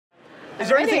Is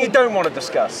there anything you don't want to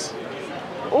discuss?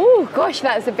 Oh, gosh,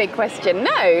 that's a big question.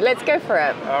 No, let's go for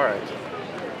it. All right.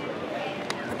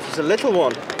 It's a little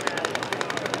one.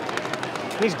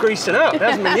 He's greasing up. It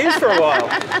hasn't been used for a while.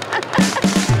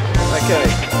 Okay,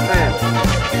 and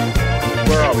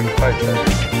where are we? Boat Show.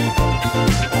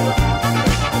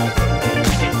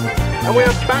 And we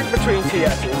are back between Two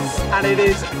Yetis, and it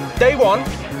is day one.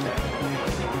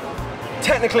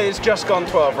 Technically, it's just gone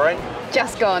 12, right?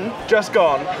 Just gone. Just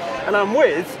gone. And I'm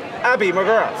with Abi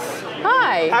McGrath.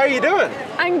 Hi. How are you doing?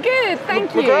 I'm good,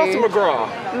 thank you. McGrath or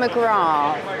McGrath?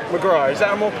 McGrath. McGrath. Is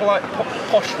that a more polite,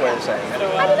 posh way of saying it?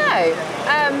 I don't know.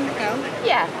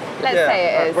 Yeah, let's say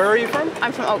it is. Where are you from?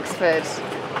 I'm from Oxford.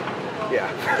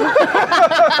 Yeah.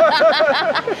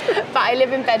 But I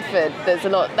live in Bedford. That's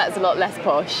a lot less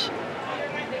posh.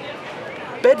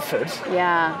 Bedford?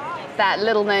 Yeah. That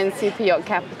little-known super yacht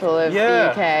capital of the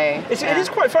UK. It is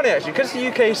quite funny actually, because the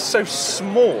UK is so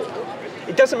small.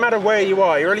 It doesn't matter where you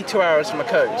are. You're only 2 hours from the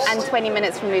coast. And 20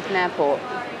 minutes from Luton Airport.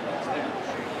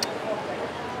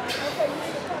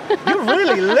 You're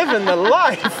really living the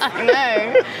life. I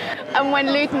know. And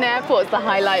when Luton Airport's the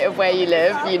highlight of where you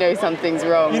live, you know something's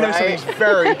wrong, You know right? something's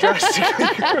very drastic.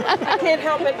 I can't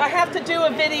help it. I have to do a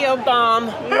video bomb.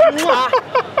 Mwah.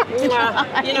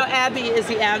 Mwah. You know, Abby is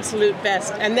the absolute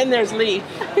best. And then there's Lee.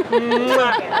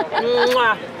 Mwah.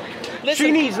 Mwah. Listen,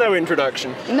 She needs no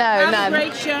introduction. No, have none. a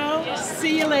great show.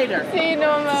 See you later. See you,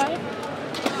 Norma.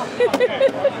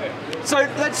 So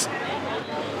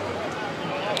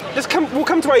we'll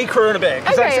come to ACREW in a bit,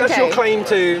 because that's your claim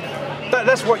to,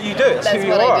 that's what you do, that's who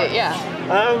you are. That's what I do,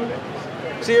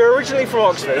 yeah. So you're originally from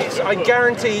Oxford. I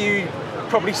guarantee you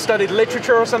probably studied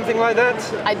literature or something like that?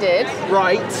 I did.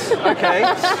 Right, okay.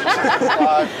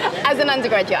 As an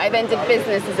undergraduate, I then did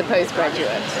business as a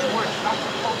postgraduate.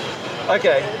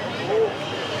 Okay,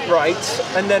 right.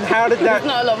 And then how did that... There's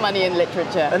not a lot of money in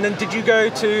literature. And then did you go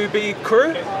to be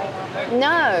crew?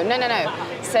 No.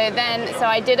 So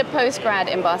I did a postgrad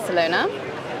in Barcelona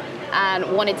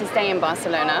and wanted to stay in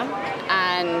Barcelona.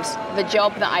 And the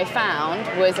job that I found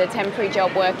was a temporary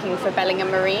job working for Bellingham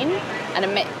Marine.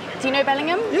 Do you know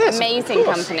Bellingham? Yes, amazing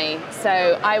company.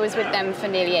 So I was with them for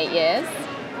nearly 8 years.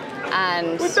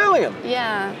 And with Bellingham?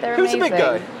 Yeah, they're Who's amazing.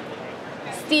 the big guy?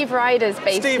 Steve Ryder's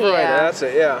based here. Steve Ryder, that's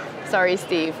it, yeah. Sorry,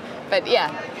 Steve. But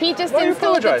yeah, he just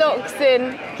installed the docks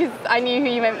in, because I knew who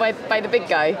you meant by the big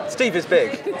guy. Steve is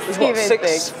big. He's Steve what,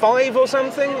 is 6'5" or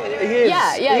something? He is.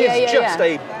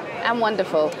 Yeah. And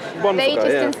wonderful. They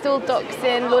just installed docks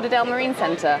in Lauderdale Marine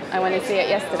Centre. I went to see it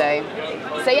yesterday.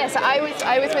 So yeah,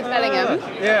 I was with Bellingham.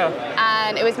 Yeah.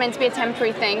 And it was meant to be a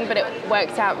temporary thing, but it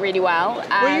worked out really well.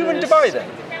 And were you in Dubai then?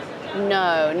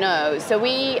 No. So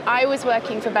I was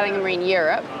working for Bellingham Marine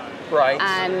Europe. Right.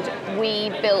 And we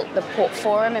built the Port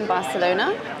Forum in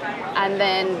Barcelona, and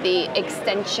then the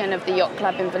extension of the yacht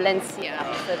club in Valencia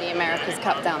for the America's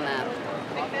Cup down there.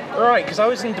 Right, because I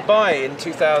was in Dubai in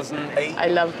 2008. I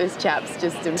love this chap's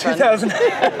just in front.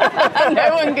 2008.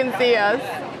 No one can see us.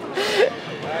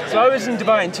 So I was in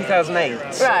Dubai in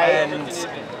 2008. Right. And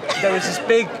there was this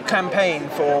big campaign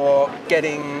for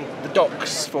getting the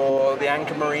docks for the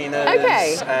anchor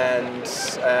marinas and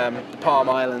the Palm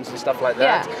Islands and stuff like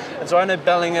that. Yeah. And so I know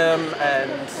Bellingham,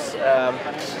 and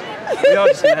we are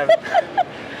just going to have...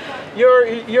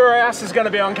 Your ass is going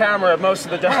to be on camera most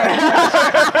of the time.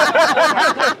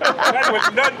 That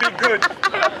would not be good.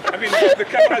 I mean, the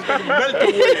camera has been melted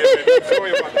away.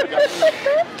 Sorry about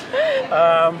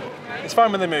that. It's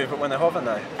fine when they move, but when they're hovering,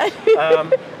 no.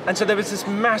 And so there was this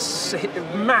mass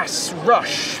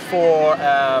rush for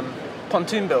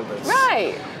pontoon builders.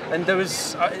 Right. And there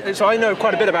was, so I know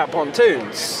quite a bit about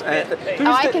pontoons. I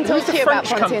can talk to you about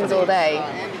pontoons all day.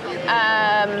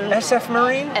 SF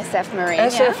Marine? SF Marine,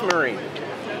 SF Marine.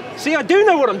 See, I do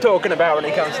know what I'm talking about when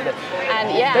it comes to that. And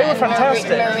yeah, they were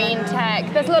fantastic. Marine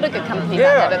Tech. There's a lot of good companies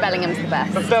out there, but Bellingham's the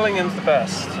best. But Bellingham's the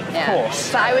best, of course.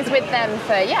 So I was with them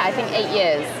for, I think 8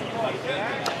 years.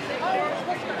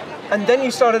 And then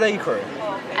you started ACREW.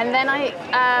 And then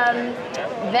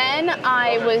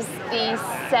I was the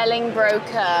selling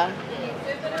broker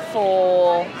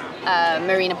for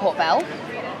Marina Port Vell.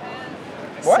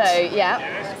 What?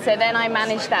 So then I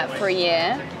managed that for a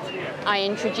year. I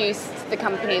introduced the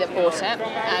company that bought it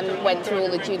and went through all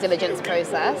the due diligence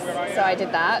process. So I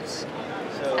did that.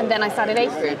 And then I started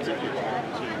ACREW.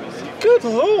 Good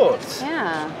Lord.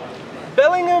 Yeah.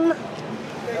 Bellingham,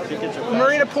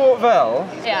 Marina Port Vell.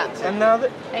 Yeah. And now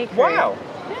ACREW. Wow.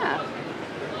 Yeah.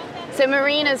 So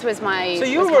Marinas was my So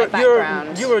my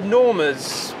background. you were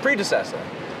Norma's predecessor.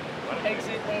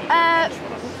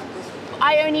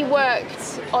 I only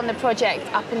worked on the project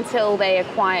up until they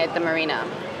acquired the marina.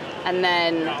 And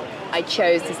then I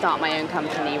chose to start my own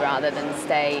company rather than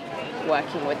stay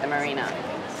working with the marina.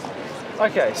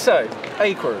 Okay, so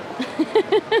ACREW.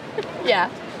 Yeah.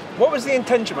 What was the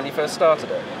intention when you first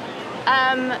started it?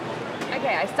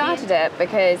 Okay, I started it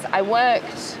because I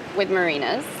worked with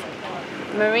marinas.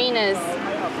 Marinas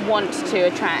want to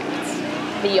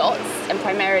attract the yachts, and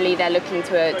primarily they're looking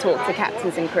to talk to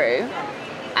captains and crew.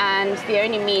 And the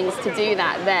only means to do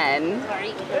that then...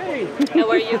 Hey. How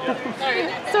are you?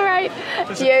 It's all right.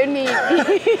 The only...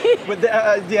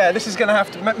 yeah, this is going to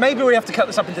have to... Maybe we have to cut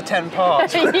this up into 10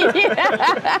 parts. The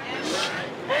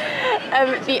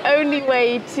only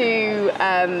way to...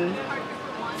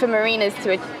 for marinas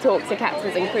to talk to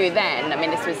captains and crew then, I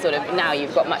mean, this was sort of... Now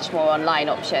you've got much more online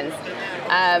options.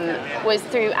 Was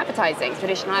through advertising,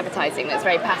 traditional advertising that's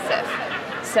very passive.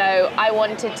 So I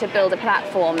wanted to build a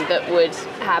platform that would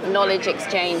have knowledge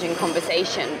exchange and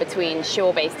conversation between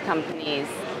shore-based companies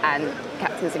and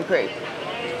captains and crew.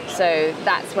 So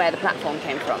that's where the platform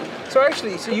came from. So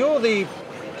actually, you're the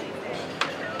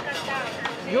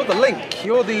link.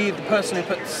 You're the person who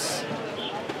puts...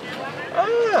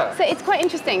 Ah. So it's quite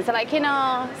interesting. So like in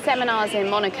our seminars in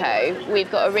Monaco, we've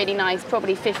got a really nice,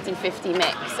 probably 50-50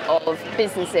 mix of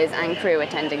businesses and crew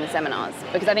attending the seminars.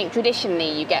 Because I think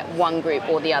traditionally you get one group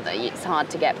or the other. It's hard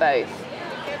to get both.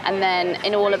 And then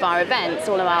in all of our events,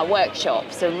 all of our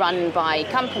workshops are run by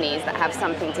companies that have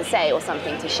something to say or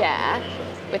something to share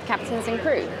with captains and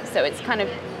crew. So it's kind of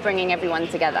bringing everyone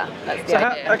together. That's the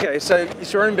idea. Okay, so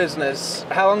it's your own business.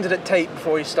 How long did it take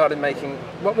before you started making...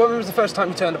 When was the first time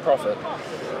you turned a profit?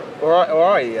 Or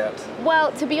are you yet?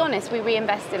 Well, to be honest, we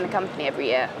reinvest in the company every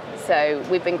year. So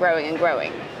we've been growing and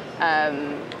growing.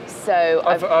 So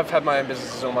I've had my own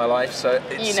businesses all my life, so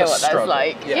it's you know what struggle.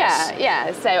 that's like. Yes.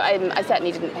 Yeah. So I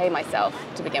certainly didn't pay myself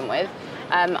to begin with.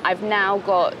 I've now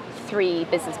got 3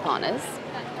 business partners.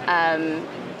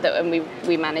 And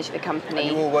we manage the company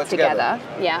and you all work together.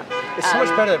 Yeah. It's so much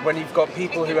better when you've got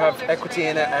people who have equity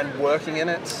in it and working in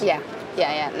it. Yeah.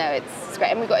 No, it's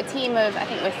great. And we've got a team of, I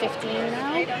think we're 15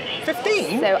 now.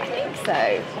 15? So I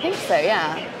think so,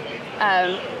 yeah.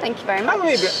 Thank you very much.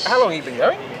 How long have you been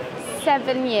going?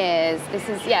 7 years.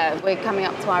 We're coming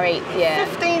up to our 8th year.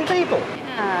 15 people?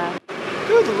 Yeah.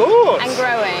 Good Lord. And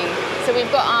growing. So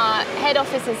we've got our head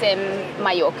offices in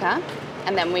Mallorca.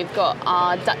 And then we've got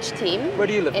our Dutch team. Where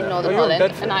do you live in now? Northern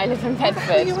Holland, and I live in Bedford.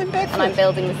 Why are you in Bedford? And I'm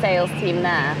building the sales team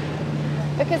there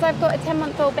because I've got a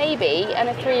 10-month-old baby and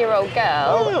a 3-year-old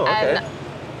girl, okay. and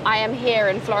I am here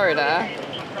in Florida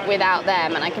without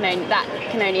them, and that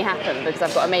can only happen because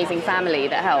I've got amazing family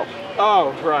that help.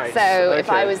 Oh, right. So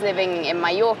if I was living in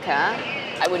Mallorca,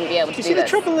 I wouldn't be able to do this. You see, the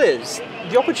trouble is,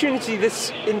 the opportunity this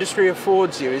industry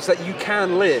affords you is that you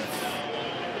can live.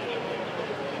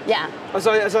 Yeah. As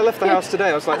I left the house today,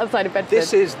 I was like, outside of Bedford.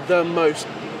 This is the most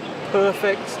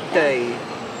perfect day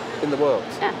in the world.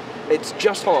 Yeah. It's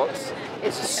just hot.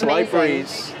 It's a slight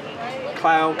breeze,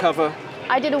 cloud cover.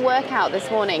 I did a workout this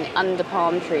morning under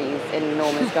palm trees in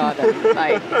Norman's garden.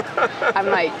 I'm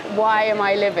like, why am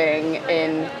I living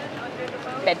in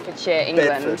Bedfordshire, England?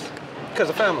 Bedford. Because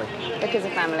of family. Because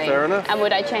of family. Fair enough. And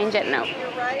would I change it? No.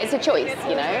 It's a choice,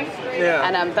 you know? Yeah.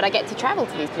 And but I get to travel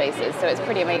to these places, so it's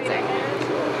pretty amazing.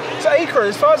 So ACREW,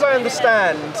 as far as I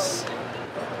understand,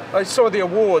 I saw the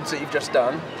awards that you've just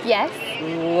done. Yes.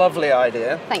 Lovely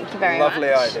idea. Thank you very much. Lovely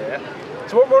idea.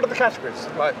 So what are the categories?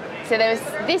 So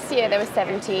this year there was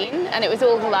 17, and it was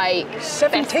all like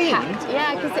 17.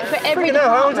 Yeah, because for every department.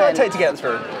 How long did that take to get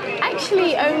through?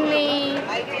 Actually, only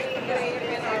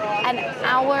an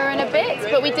hour and a bit,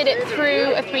 but we did it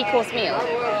through a 3-course meal.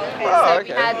 Oh, so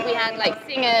okay. we had like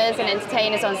singers and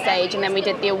entertainers on stage, and then we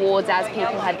did the awards as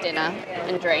people had dinner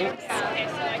and drinks,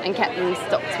 and kept them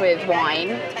stocked with wine.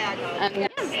 And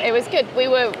it was good.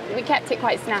 We kept it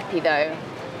quite snappy though,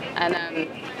 and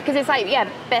because it's like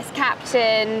best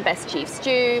captain, best chief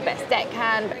stew, best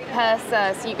deckhand, best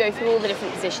purser. So you go through all the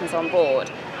different positions on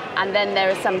board, and then there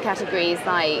are some categories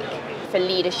like for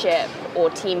leadership or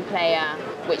team player,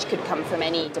 which could come from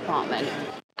any department.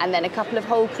 And then a couple of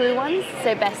whole crew ones,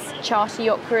 so best charter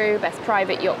yacht crew, best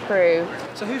private yacht crew.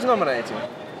 So who's nominating?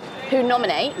 Who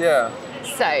nominates? Yeah.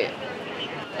 So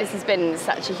this has been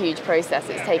such a huge process,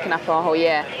 it's taken up our whole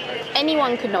year.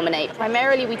 Anyone could nominate.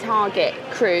 Primarily we target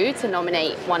crew to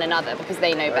nominate one another because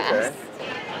they know best.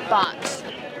 But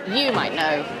you might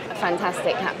know a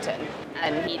fantastic captain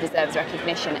and he deserves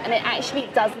recognition. And it actually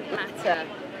doesn't matter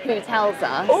who tells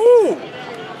us. Oh,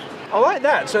 I like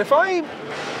that. So if I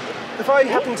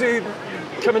happen to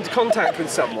come into contact with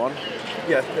someone,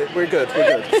 yeah, we're good.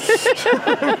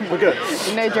 We're good.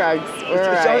 No drugs. We're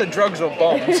it's right. either drugs or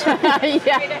bombs.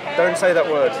 Yeah. Don't say that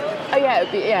word. Oh yeah, it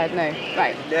would be, yeah, no,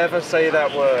 right. Never say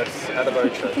that word at a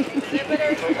boat show.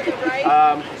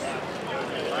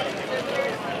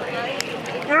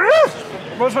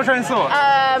 What was my train of thought?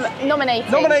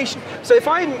 Nominating. Nomination. So if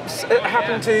I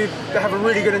happen to have a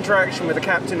really good interaction with a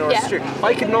captain or a steward,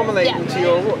 I could nominate them to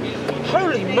your award.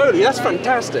 Holy moly, that's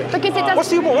fantastic. Because it does. What's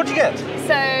the award? What do you get?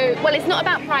 So, well, it's not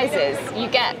about prizes. You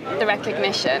get the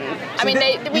recognition. I mean,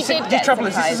 we did get some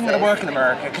prizes. This isn't going to work in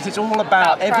America because it's all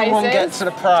about everyone gets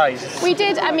a prize. We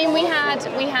did. I mean, we had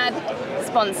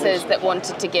sponsors that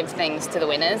wanted to give things to the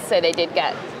winners, so they did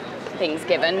get things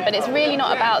given. But it's really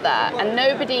not about that, and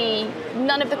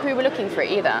none of the crew were looking for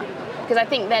it either. Because I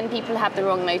think then people have the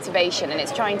wrong motivation, and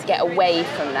it's trying to get away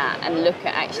from that and look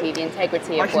at actually the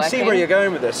integrity of working. I can see where you're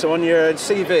going with this. So on your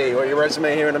CV or your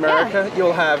resume here in America,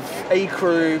 you'll have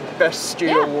ACREW Best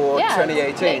Student Award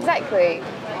 2018.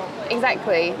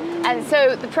 Exactly. And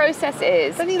so the process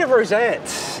is... They need a rosette.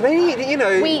 They need, you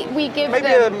know, we give maybe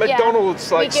them, a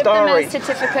McDonald's like star We rating. give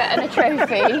them a certificate and a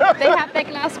trophy. They have their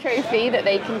glass trophy that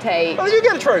they can take. Oh, you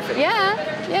get a trophy? Yeah.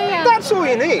 That's all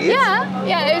you need. Yeah.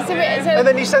 And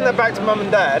then you send that back to mum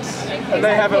and dad, and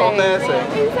they have it on their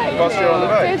thing whilst you're on the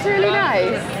boat. So it's really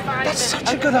nice. That's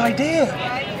such a good idea.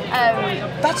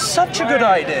 That's such a good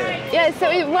idea. Yeah, so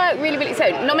it worked really, really.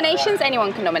 So nominations,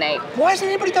 anyone can nominate. Why hasn't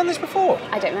anybody done this before?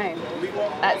 I don't know.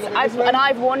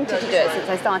 I've wanted to do it since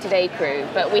I started ACREW,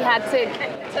 but we had to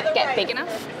get big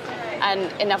enough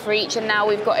and enough reach, and now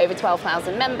we've got over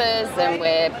 12,000 members, and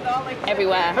we're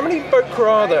everywhere. How many boat crew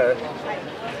are there?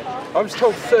 I was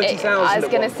told 30,000. I was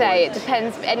going to say it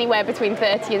depends, anywhere between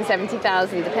 30 and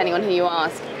 70,000, depending on who you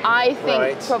ask. I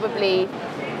think probably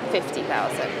 50,000,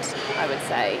 I would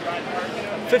say.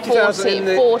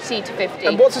 50,000 40 to 50.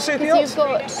 And what's a super yacht? What's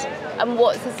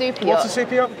a super yacht? What's a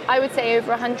super yacht? I would say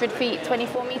over 100 feet,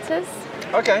 24 metres.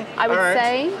 Okay. I would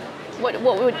say.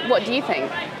 What do you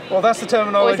think? Well, that's the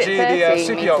terminology the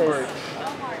super yacht meters? group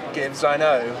gives, I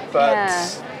know.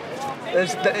 But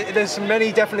there's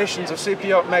many definitions of super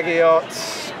yacht, mega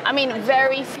yachts. I mean,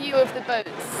 very few of the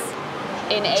boats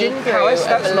in Gin ACREW Palace,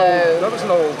 are below. that was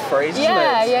an old phrase, isn't it?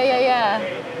 Yeah.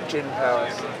 Gin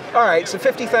Palace. All right, so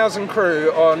 50,000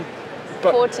 crew on,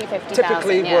 but 40, 50,000,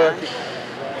 typically working.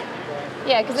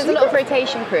 Yeah, because there's a lot of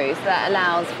rotation crews that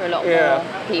allows for a lot more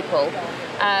people.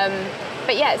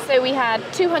 But yeah, so we had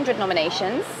 200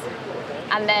 nominations,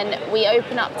 and then we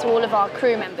open up to all of our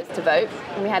crew members to vote,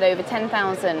 and we had over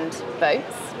 10,000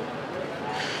 votes.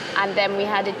 And then we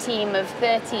had a team of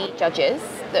 30 judges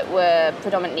that were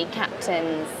predominantly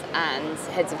captains and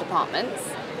heads of departments,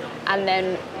 and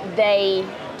then they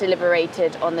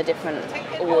deliberated on the different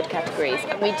award categories.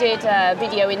 And we did a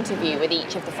video interview with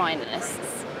each of the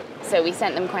finalists. So we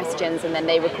sent them questions, and then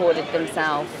they recorded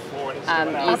themselves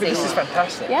using... This is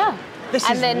fantastic. Yeah. This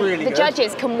is really the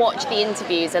judges can watch the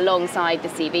interviews alongside the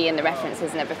CV and the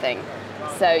references and everything.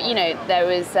 So, you know, there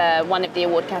was one of the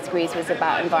award categories was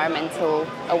about environmental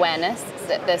awareness,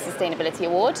 the Sustainability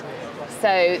Award.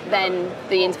 So then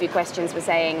the interview questions were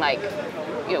saying, like,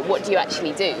 you know, what do you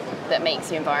actually do that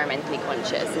makes you environmentally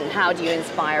conscious, and how do you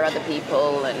inspire other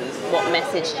people, and what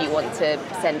message do you want to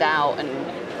send out, and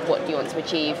what do you want to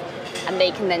achieve? And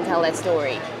they can then tell their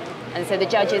story. And so the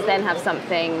judges then have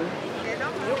something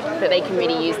that they can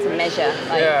really use to measure,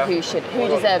 like who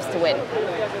deserves to win.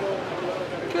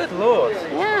 Good Lord.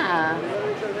 Yeah.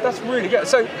 That's really good.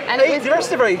 So the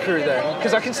rest of ACREW then,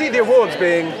 because I can see the awards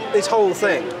being this whole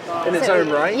thing in its own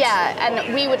right. Yeah,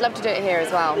 and we would love to do it here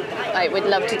as well. Like, we'd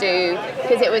love to do,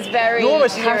 because it was very You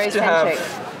almost have Eurocentric. to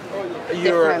have a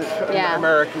Europe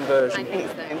American version. I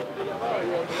think so.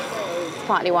 It's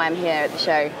partly why I'm here at the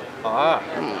show.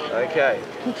 Okay.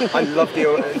 I love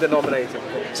the nominating.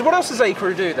 So what else does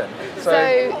ACREW do then? So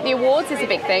the awards is a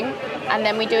big thing, and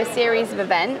then we do a series of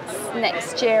events.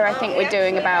 Next year I think we're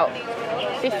doing about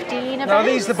 15 events. Now, are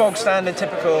these the bog standard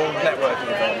typical networking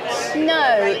events?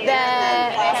 No,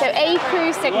 so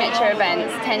ACREW signature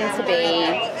events tend to be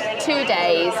 2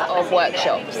 days of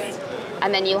workshops.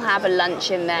 And then you'll have a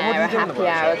lunch in there, a happy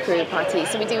hour crew party.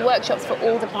 So we do workshops for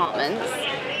all departments.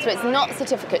 So it's not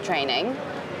certificate training,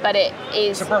 but it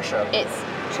is. It's a brochure.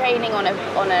 It's training on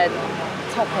a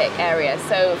topic area.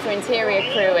 So for interior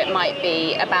crew, it might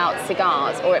be about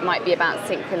cigars, or it might be about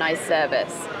synchronized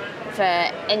service. For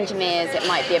engineers, it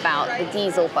might be about the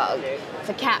diesel bug.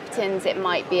 For captains, it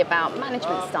might be about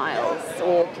management styles,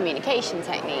 or communication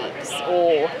techniques,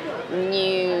 or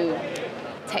new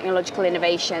technological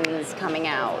innovations coming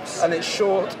out. And it's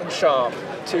short and sharp,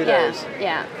 2 days.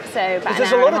 Yeah. So about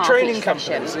there's an hour a lot of training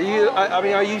companies.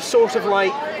 Are you sort of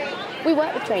like? We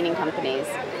work with training companies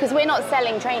because we're not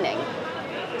selling training.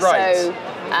 Right. So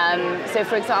So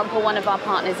for example, one of our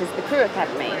partners is the Crew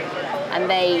Academy, and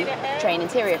they train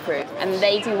interior crew, and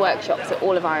they do workshops at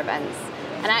all of our events.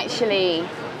 And actually,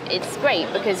 it's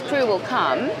great because crew will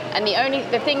come, and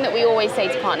the thing that we always say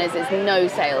to partners is no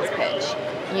sales pitch.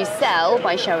 You sell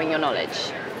by showing your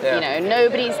knowledge. Yeah. You know,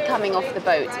 nobody's coming off the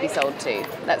boat to be sold to.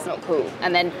 That's not cool.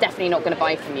 And then definitely not going to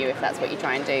buy from you if that's what you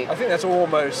try and do. I think that's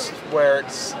almost where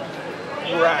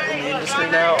we're at in the industry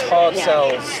now. Hard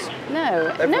sells.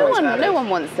 No one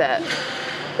wants it.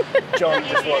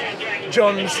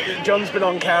 John's been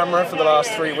on camera for the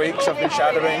last 3 weeks. I've been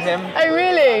shadowing him. Oh,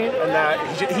 really? And now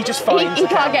he just finds He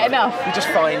can't get enough. He just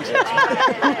finds it.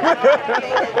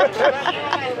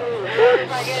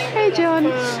 Hey,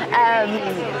 John.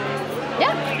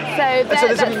 So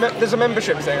there's a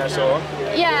membership thing I saw.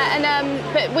 Yeah, and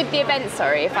but with the events,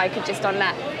 sorry, if I could just on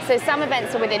that. So some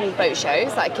events are within boat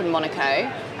shows, like in Monaco,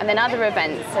 and then other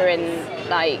events are in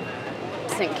like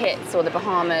St. Kitts or the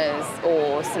Bahamas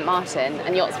or St. Martin,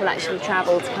 and yachts will actually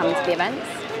travel to come to the events.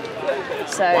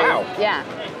 So wow. Yeah.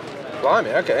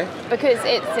 Blimey, okay. Because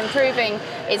it's improving,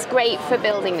 it's great for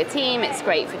building the team, it's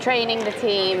great for training the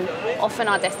team. Often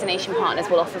our destination partners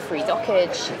will offer free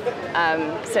dockage.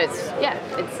 So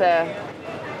it's a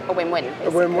win-win.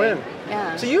 A win-win.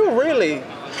 Yeah. So you're really,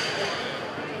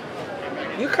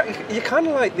 you're kind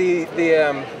of like the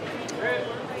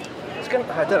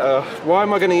I don't know, why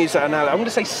am I going to use that analogy? I'm going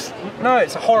to say, no,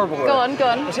 it's a horrible word. Go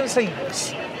on. I was going to say,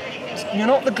 you're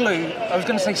not the glue. I was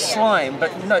going to say slime, but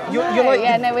no, you're like.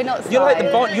 Yeah, no, we're not slime. You're like the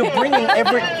bond. You're bringing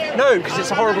no, because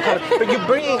it's a horrible kind of. But you're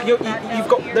bringing. You've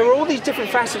got. There are all these different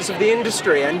facets of the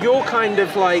industry, and you're kind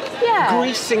of like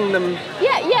greasing them.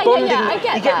 Bonding. I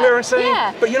get you get where I'm saying?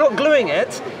 Yeah. But you're not gluing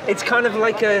it. It's kind of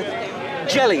like a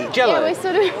jello. Yeah,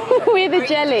 we're the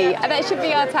jelly, and that should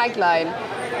be our tagline.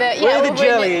 We're the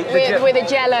jelly. We're the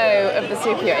jello of the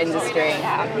superyacht industry.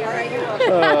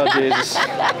 Oh, Jesus.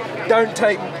 Don't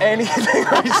take anything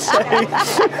I say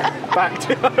back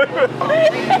to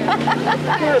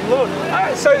Good Lord.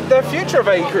 So the future of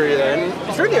ACREW then,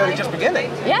 it's really only just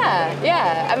beginning.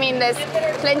 Yeah. I mean, there's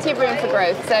plenty of room for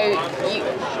growth. So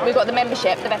we've got the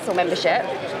membership, the vessel membership,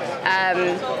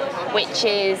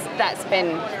 that's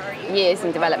been years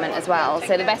in development as well.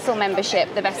 So the vessel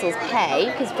membership, the vessels pay,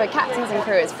 because for captains and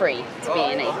crew it's free to be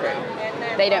in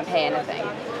ACREW. They don't pay anything.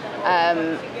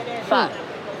 But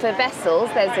for vessels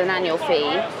there's an annual fee,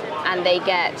 and they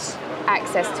get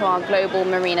access to our global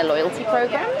marina loyalty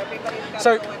program.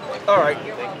 So, all right,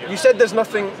 you said there's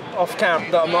nothing off camp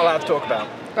that I'm not allowed to talk about.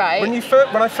 Right.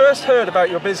 When I first heard about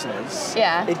your business,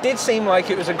 yeah, it did seem like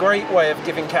it was a great way of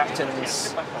giving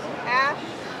captains.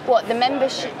 What, the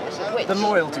membership? The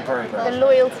loyalty program. The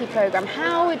loyalty program.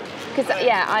 Because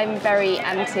I'm very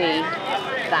anti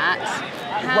that.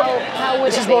 How would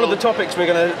it be? This is one of the topics we're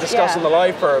going to discuss on the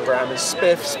live program, is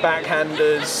spiffs,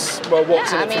 backhanders, well,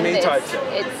 what's in it for me type thing.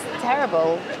 It's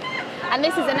terrible. And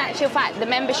this is an actual fact, the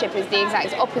membership is the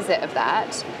exact opposite of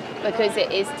that, because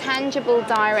it is tangible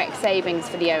direct savings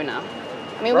for the owner.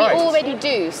 I mean, we already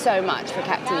do so much for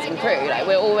captains and crew. Like,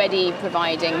 we're already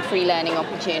providing free learning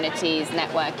opportunities,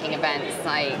 networking events.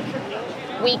 Like,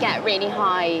 we get really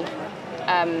high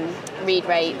read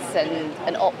rates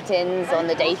and opt-ins on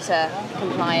the data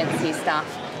compliancy stuff,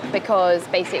 because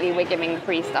basically we're giving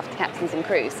free stuff to captains and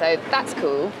crew. So that's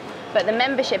cool. But the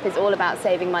membership is all about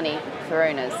saving money for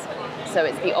owners. So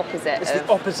it's the opposite. It's the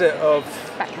opposite of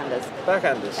backhanders.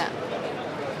 Backhanders. Yeah.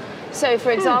 So,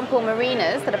 for example,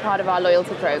 marinas that are part of our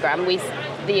loyalty program,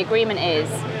 the agreement is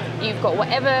you've got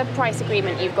whatever price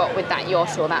agreement you've got with that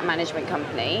yacht or that management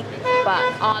company, but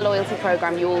our loyalty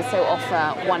program, you also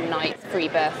offer 1 night free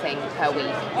berthing per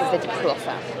week as the typical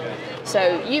offer.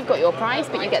 So you've got your price,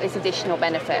 but you get this additional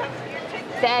benefit.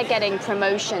 They're getting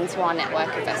promotion to our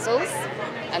network of vessels,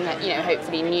 and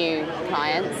hopefully new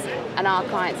clients, and our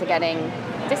clients are getting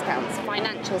discounts,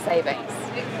 financial savings.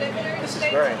 This is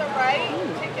great.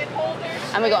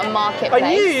 And we've got a marketplace.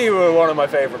 I knew you were one of my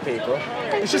favourite people.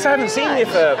 It's just I haven't seen you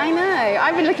for I know.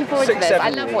 I've been looking forward to this. I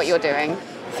love what you're doing.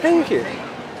 Thank you.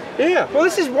 Yeah. Well,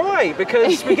 this is why,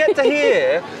 because we get to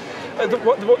hear.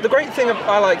 The great thing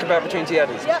I like about Between Two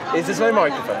Yetis is there's no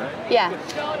microphone. Yeah.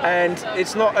 And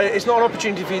it's not an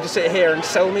opportunity for you to sit here and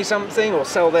sell me something or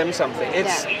sell them something.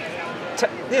 It's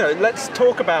let's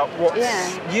talk about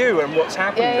what's you and what's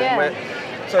happened. Yeah.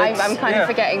 So I'm kind of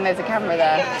forgetting there's a camera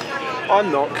there.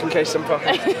 I'm not, in case I'm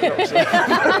fucking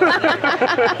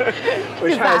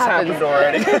which has happened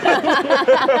already.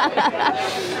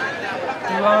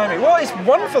 Blimey. Well, it's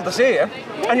wonderful to see you.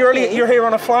 And you're here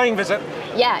on a flying visit.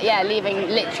 Yeah, leaving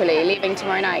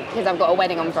tomorrow night, because I've got a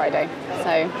wedding on Friday.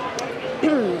 So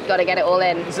got to get it all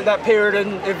in. Is it that period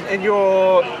in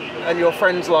your and your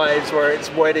friends' lives where it's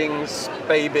weddings,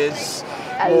 babies,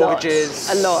 mortgages?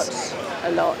 A lot.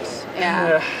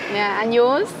 Yeah. Yeah, and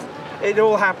yours? It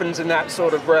all happens in that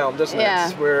sort of realm, doesn't Yeah.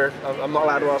 it? I'm not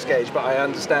allowed to ask age, but I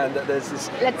understand that there's this.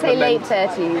 Let's say late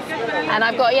 30s. And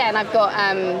I've got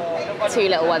 2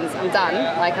 little ones. I'm done.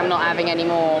 Like, I'm not having any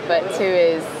more, but 2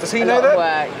 is Does he a know lot that? of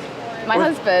work. My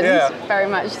husband, very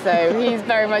much so. He's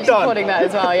very much Done. supporting that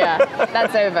as well, yeah.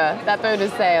 That's over. That boat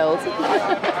has sailed.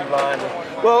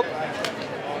 Well,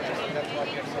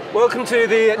 welcome to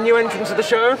the new entrance of the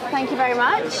show. Thank you very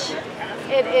much.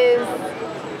 It is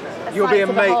a You'll be sight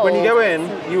to amazed when you behold. go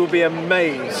in. You will be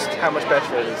amazed how much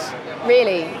better it is.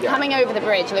 Really, Yeah. coming over the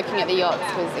bridge, looking at the yachts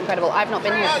was incredible. I've not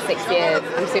been here for 6 years.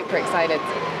 I'm super excited.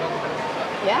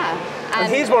 Yeah.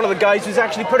 And he's one of the guys who's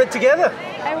actually put it together.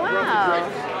 Oh wow.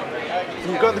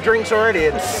 You've got the drinks already.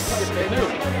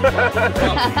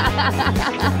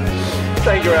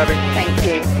 Thank you, Abby. Thank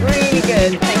you. Really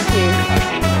good.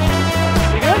 Thank you.